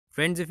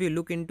Friends, if you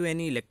look into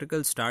any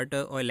electrical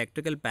starter or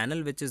electrical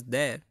panel which is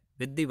there,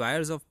 with the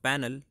wires of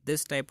panel,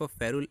 this type of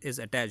ferrule is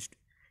attached.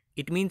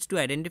 It means to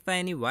identify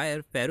any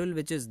wire ferrule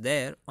which is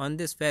there, on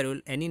this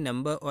ferrule any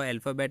number or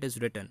alphabet is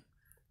written.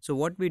 So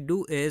what we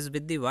do is,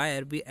 with the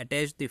wire we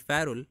attach the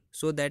ferrule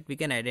so that we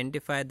can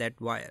identify that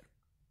wire.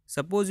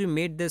 Suppose you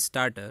made this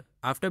starter.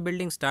 After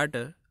building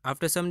starter,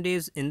 after some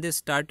days in this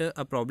starter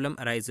a problem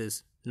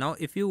arises. Now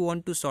if you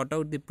want to sort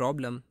out the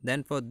problem,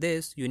 then for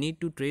this you need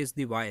to trace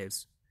the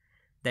wires.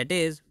 That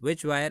is,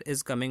 which wire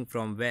is coming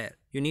from where.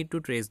 You need to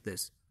trace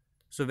this.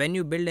 So when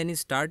you build any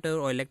starter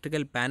or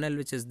electrical panel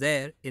which is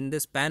there, in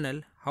this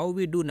panel, how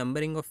we do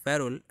numbering of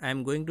ferrule, I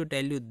am going to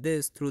tell you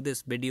this through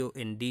this video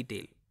in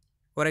detail.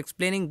 For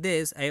explaining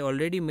this, I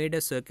already made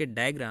a circuit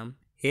diagram.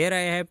 Here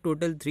I have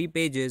total 3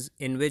 pages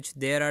in which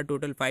there are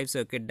total 5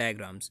 circuit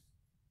diagrams.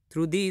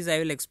 Through these I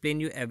will explain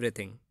you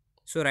everything.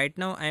 So right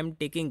now I am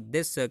taking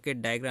this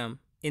circuit diagram.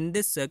 In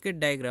this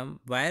circuit diagram,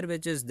 wire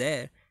which is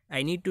there,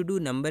 I need to do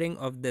numbering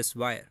of this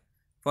wire.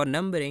 For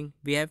numbering,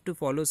 we have to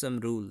follow some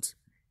rules.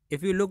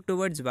 If you look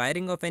towards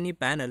wiring of any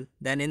panel,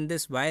 then in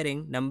this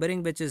wiring,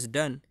 numbering which is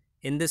done,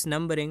 in this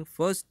numbering,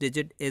 first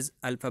digit is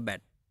alphabet.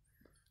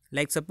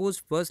 Like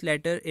suppose first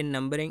letter in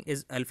numbering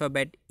is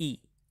alphabet E.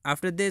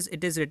 After this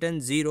it is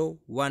written 0,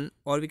 1,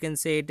 or we can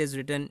say it is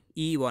written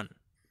E1.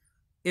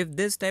 If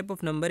this type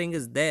of numbering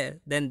is there,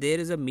 then there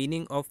is a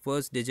meaning of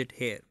first digit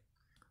here.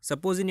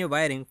 Suppose in your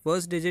wiring,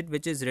 first digit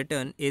which is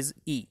written is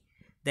E.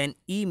 Then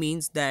E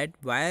means that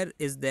wire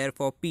is there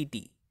for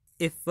PT.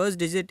 If first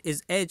digit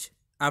is H,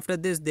 after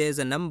this there is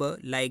a number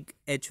like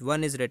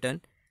H1 is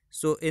written.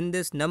 So in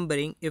this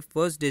numbering, if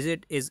first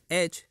digit is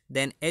H,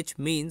 then H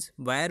means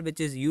wire which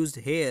is used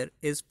here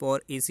is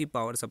for AC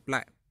power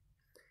supply.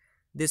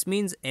 This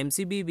means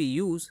MCB we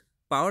use,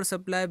 power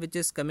supply which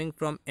is coming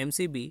from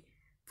MCB,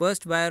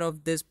 first wire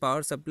of this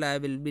power supply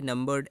will be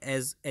numbered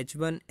as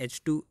H1,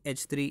 H2,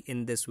 H3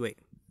 in this way.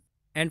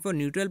 And for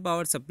neutral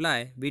power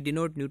supply, we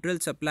denote neutral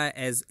supply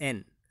as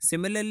N.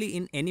 Similarly,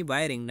 in any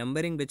wiring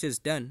numbering which is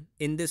done,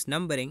 in this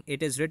numbering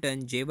it is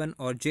written J1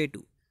 or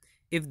J2.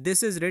 If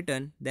this is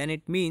written, then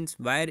it means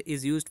wire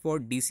is used for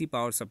DC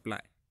power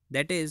supply.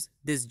 That is,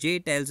 this J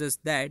tells us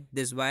that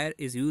this wire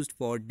is used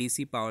for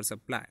DC power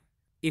supply.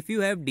 If you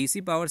have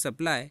DC power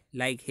supply,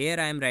 like here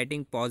I am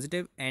writing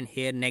positive and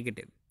here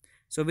negative.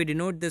 So we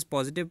denote this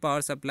positive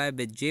power supply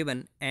with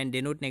J1 and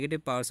denote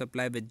negative power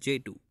supply with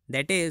J2.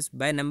 That is,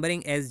 by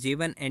numbering as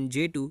J1 and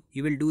J2,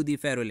 you will do the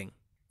ferruling.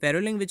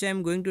 Ferruling which I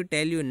am going to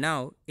tell you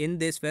now, in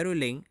this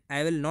ferruling,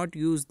 I will not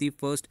use the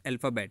first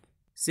alphabet.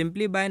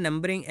 Simply by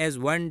numbering as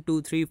 1,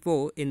 2, 3,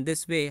 4, in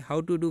this way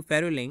how to do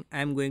ferruling,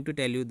 I am going to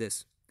tell you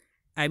this.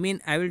 I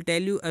will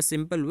tell you a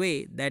simple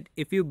way that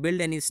if you build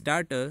any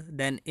starter,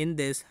 then in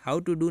this how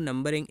to do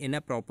numbering in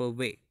a proper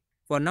way.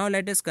 For now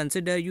let us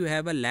consider you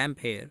have a lamp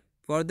here.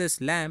 For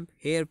this lamp,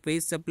 here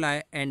phase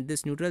supply and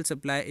this neutral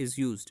supply is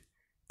used.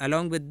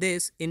 Along with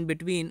this, in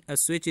between a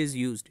switch is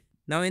used.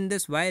 Now in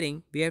this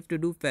wiring, we have to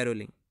do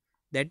ferruling.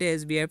 That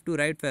is, we have to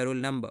write ferrule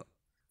number.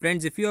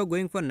 Friends, if you are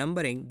going for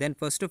numbering, then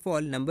first of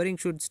all, numbering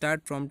should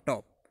start from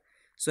top.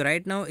 So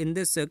right now in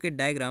this circuit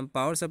diagram,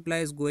 power supply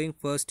is going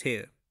first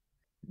here.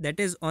 That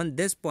is, on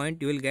this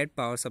point you will get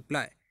power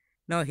supply.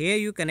 Now here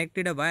you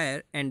connected a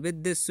wire and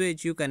with this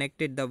switch you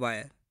connected the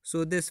wire.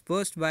 So this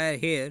first wire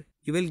here,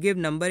 you will give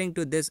numbering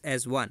to this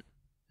as 1.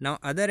 Now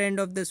other end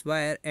of this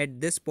wire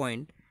at this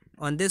point,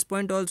 on this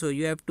point also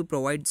you have to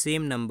provide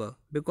same number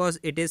because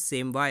it is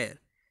same wire.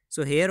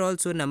 So here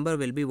also number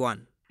will be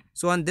 1.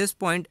 So on this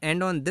point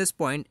and on this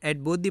point,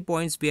 at both the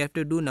points we have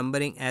to do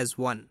numbering as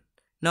 1.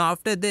 Now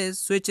after this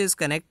switch is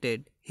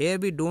connected, here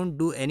we don't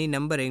do any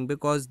numbering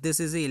because this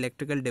is an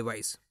electrical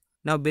device.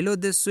 Now below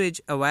this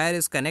switch a wire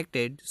is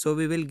connected, so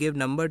we will give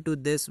number to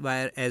this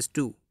wire as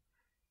 2.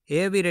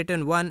 Here we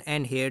written 1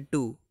 and here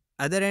 2.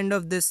 Other end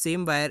of this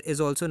same wire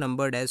is also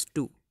numbered as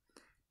 2.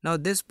 Now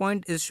this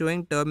point is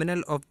showing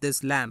terminal of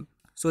this lamp,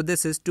 so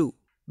this is 2.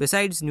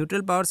 Besides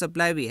neutral power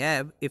supply we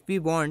have, if we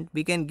want,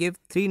 we can give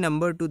 3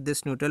 number to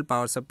this neutral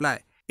power supply.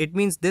 It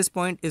means this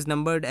point is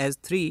numbered as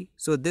 3,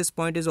 so this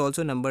point is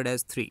also numbered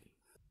as 3.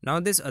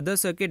 Now this other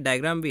circuit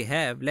diagram we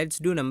have, let's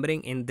do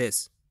numbering in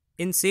this.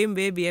 In same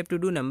way we have to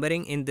do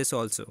numbering in this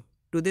also.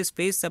 To this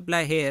phase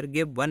supply here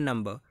give 1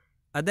 number.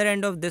 Other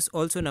end of this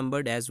also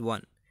numbered as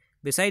 1.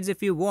 Besides,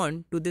 if you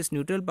want, to this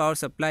neutral power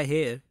supply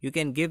here, you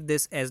can give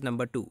this as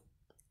number 2.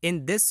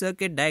 In this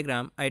circuit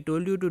diagram, I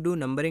told you to do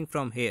numbering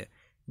from here,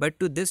 but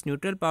to this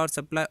neutral power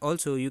supply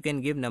also you can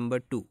give number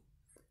 2.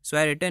 So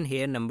I written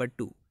here number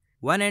 2.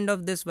 One end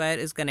of this wire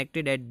is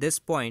connected at this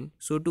point,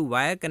 so to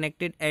wire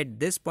connected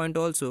at this point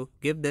also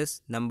give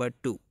this number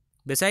 2.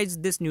 Besides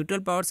this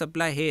neutral power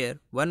supply here,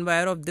 one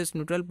wire of this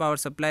neutral power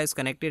supply is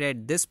connected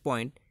at this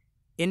point.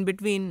 In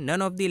between,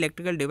 none of the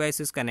electrical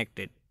device is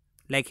connected.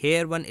 Like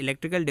here one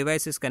electrical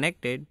device is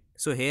connected,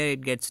 so here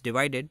it gets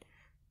divided,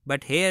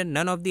 but here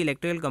none of the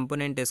electrical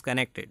component is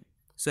connected.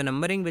 So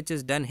numbering which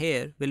is done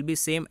here will be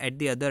same at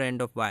the other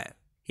end of wire.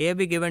 Here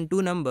we given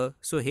 2 number,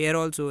 so here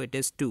also it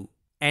is 2.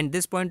 And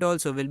this point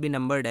also will be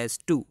numbered as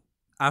 2.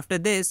 After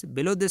this,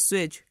 below this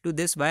switch to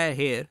this wire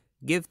here,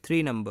 give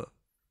 3 number.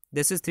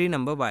 This is 3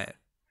 number wire.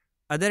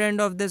 Other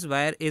end of this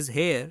wire is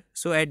here,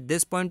 so at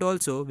this point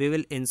also we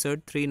will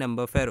insert 3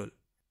 number ferrule.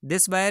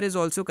 This wire is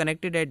also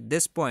connected at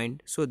this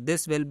point, so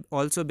this will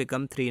also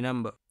become 3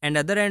 number. And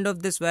other end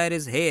of this wire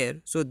is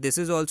here, so this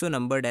is also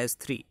numbered as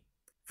 3.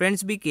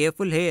 Friends, be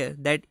careful here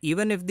that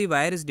even if the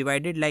wire is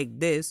divided like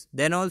this,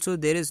 then also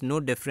there is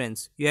no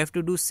difference. You have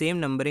to do same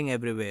numbering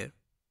everywhere.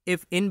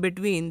 If in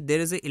between there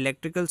is an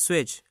electrical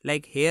switch,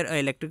 like here a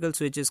electrical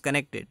switch is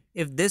connected,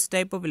 if this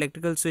type of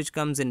electrical switch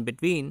comes in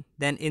between,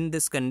 then in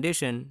this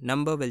condition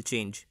number will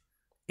change.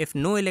 If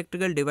no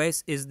electrical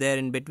device is there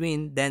in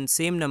between, then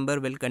same number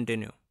will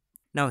continue.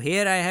 Now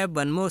here I have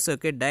one more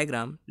circuit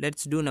diagram.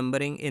 Let's do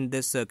numbering in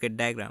this circuit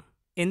diagram.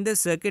 In this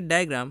circuit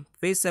diagram,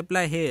 phase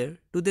supply here,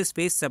 to this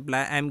phase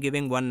supply I am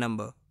giving 1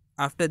 number.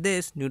 After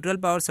this, neutral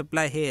power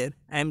supply here,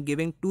 I am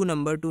giving 2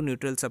 number to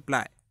neutral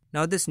supply.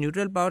 Now this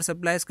neutral power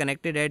supply is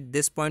connected at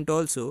this point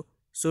also,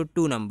 so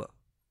 2 number.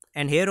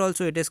 And here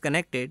also it is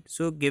connected,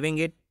 so giving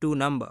it 2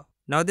 number.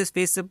 Now this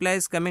phase supply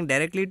is coming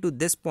directly to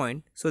this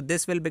point, so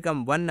this will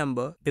become 1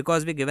 number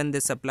because we given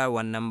this supply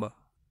 1 number.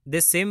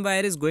 This same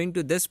wire is going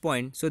to this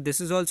point, so this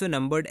is also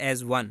numbered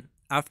as 1.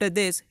 After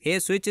this, here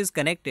switch is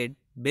connected.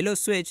 Below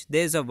switch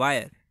there is a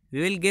wire.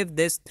 We will give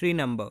this 3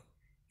 number.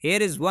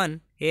 Here is 1,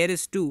 here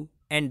is 2,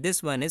 and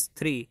this one is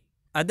 3.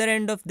 Other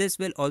end of this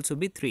will also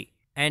be 3.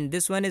 And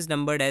this one is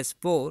numbered as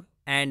 4,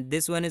 and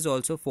this one is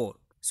also 4.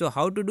 So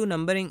how to do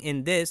numbering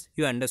in this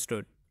you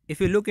understood.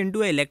 If you look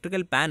into an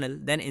electrical panel,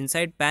 then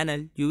inside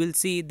panel you will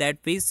see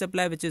that phase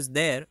supply which is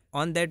there,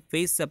 on that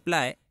phase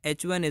supply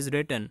H1 is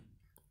written.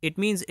 It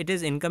means it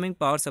is incoming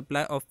power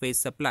supply of phase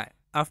supply.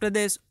 After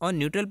this, on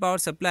neutral power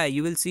supply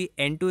you will see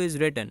N2 is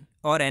written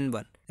or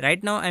N1.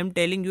 Right now I am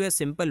telling you a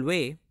simple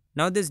way.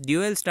 Now this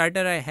dual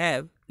starter I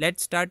have,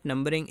 let's start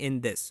numbering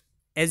in this.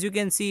 As you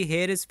can see,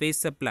 here is phase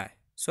supply.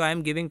 So I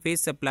am giving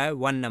phase supply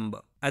 1 number.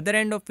 Other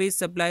end of phase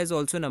supply is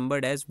also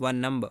numbered as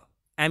 1 number.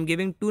 I am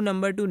giving 2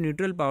 number to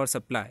neutral power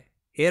supply.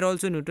 Here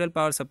also neutral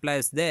power supply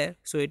is there,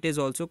 so it is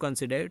also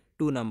considered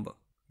 2 number.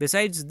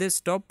 Besides this,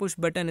 stop push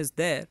button is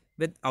there.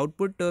 With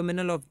output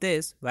terminal of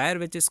this wire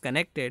which is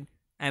connected,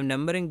 I am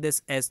numbering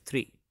this as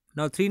 3.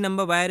 Now 3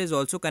 number wire is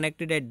also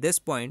connected at this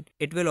point,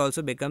 it will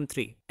also become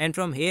 3. And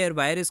from here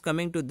wire is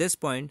coming to this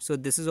point, so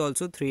this is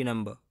also 3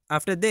 number.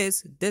 After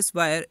this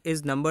wire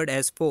is numbered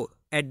as 4.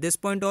 At this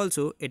point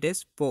also it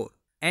is 4.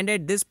 And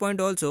at this point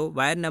also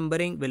wire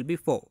numbering will be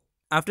 4.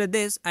 After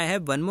this I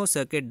have one more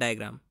circuit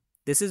diagram.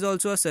 This is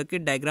also a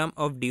circuit diagram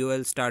of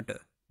DOL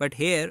starter. But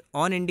here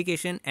on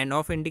indication and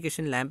off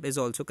indication lamp is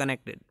also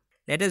connected.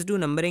 Let us do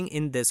numbering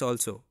in this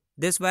also.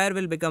 This wire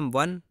will become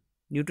 1.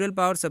 Neutral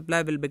power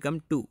supply will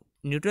become 2.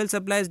 Neutral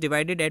supply is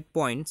divided at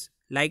points,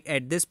 like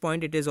at this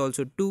point it is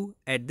also 2,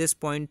 at this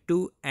point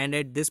 2, and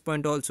at this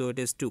point also it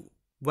is 2.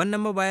 1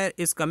 number wire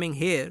is coming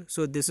here,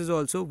 so this is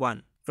also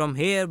 1. From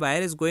here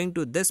wire is going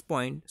to this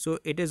point, so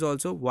it is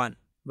also 1.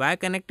 Wire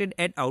connected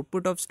at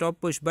output of stop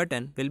push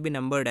button will be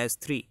numbered as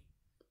 3.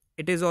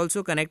 It is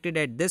also connected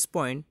at this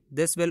point,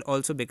 this will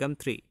also become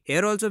 3.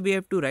 Here also we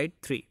have to write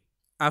 3.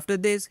 After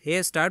this,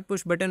 here start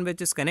push button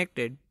which is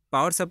connected,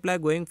 power supply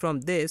going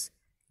from this,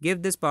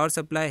 give this power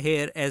supply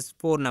here as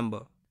 4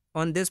 number.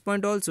 On this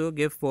point also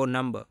give 4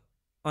 number.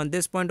 On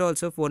this point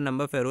also 4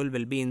 number ferrule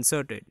will be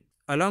inserted.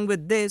 Along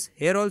with this,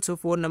 here also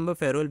 4 number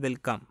ferrule will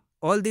come.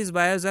 All these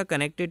wires are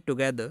connected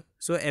together,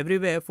 so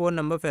everywhere 4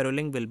 number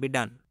ferruling will be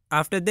done.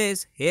 After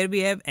this, here we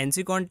have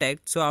NC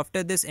contact, so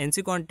after this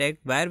NC contact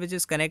wire which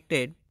is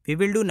connected, we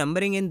will do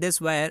numbering in this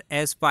wire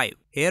as 5.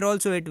 Here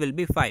also it will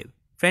be 5.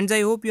 Friends,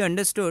 I hope you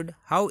understood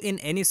how in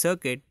any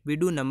circuit we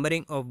do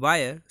numbering of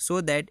wire,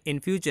 so that in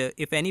future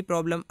if any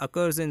problem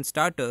occurs in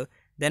starter,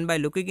 then by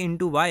looking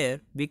into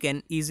wire we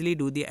can easily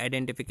do the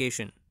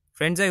identification.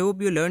 Friends, I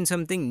hope you learned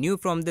something new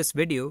from this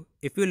video.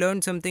 If you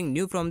learned something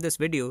new from this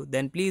video,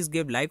 then please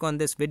give like on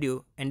this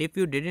video, and if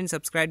you didn't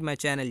subscribe my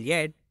channel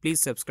yet, please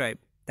subscribe.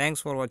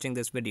 Thanks for watching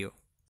this video.